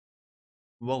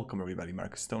Welcome everybody,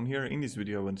 Marcus Stone here. In this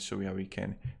video I want to show you how we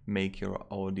can make your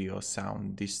audio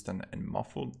sound distant and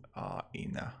muffled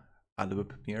in Adobe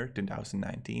Premiere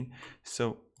 2019.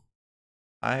 So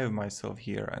I have myself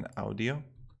here an audio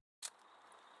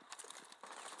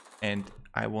and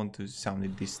I want to sound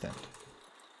it distant.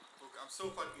 Look, I'm so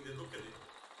fucking dead. Look at it.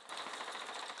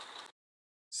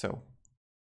 So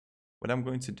what I'm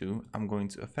going to do, I'm going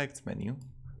to Effects menu,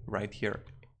 right here,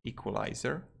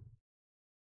 Equalizer,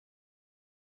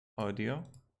 Audio,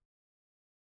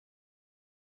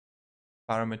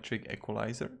 Parametric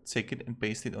Equalizer, take it and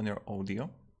paste it on your audio.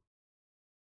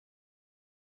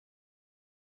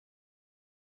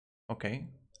 Okay,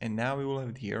 and now we will have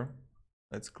it here.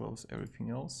 Let's close everything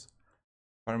else.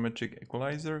 Parametric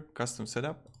Equalizer, Custom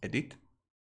Setup, Edit,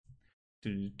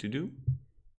 to do,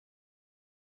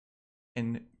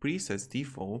 and Presets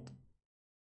Default,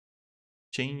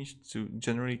 change to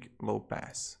Generic Low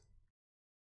Pass.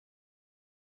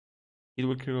 It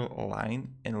will create a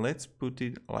line, and let's put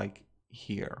it like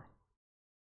here.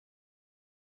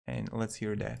 And let's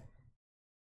hear that.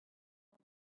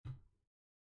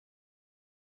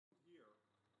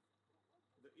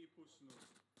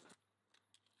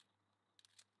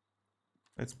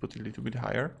 Let's put it a little bit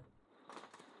higher.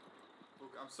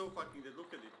 Look, I'm so fucking dead.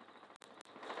 Look at it.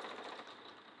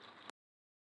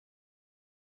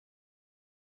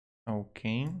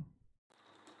 Okay.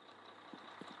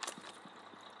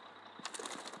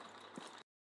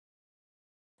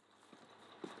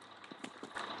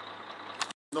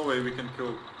 No way we can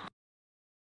kill.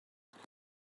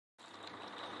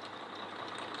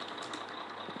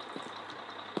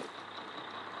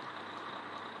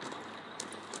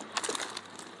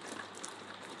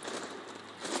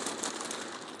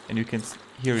 And you can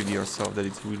hear it yourself that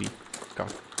it's really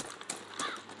cut.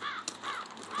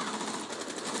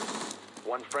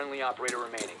 One friendly operator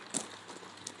remaining.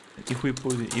 If we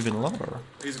put it even lower,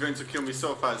 He's going to kill me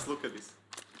so fast. Look at this.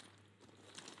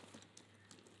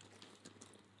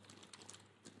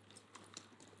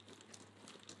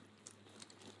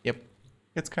 yep,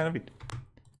 that's kind of it.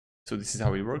 So this is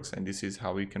how it works, and this is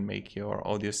how you can make your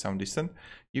audio sound distant.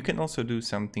 You can also do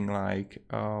something like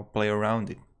play around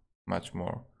it much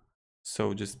more.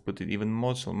 So just put it even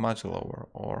much lower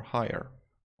or higher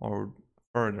or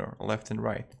further left and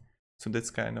right. So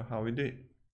that's kind of how we do it.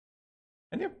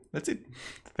 And yeah, that's it.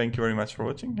 Thank you very much for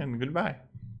watching and goodbye.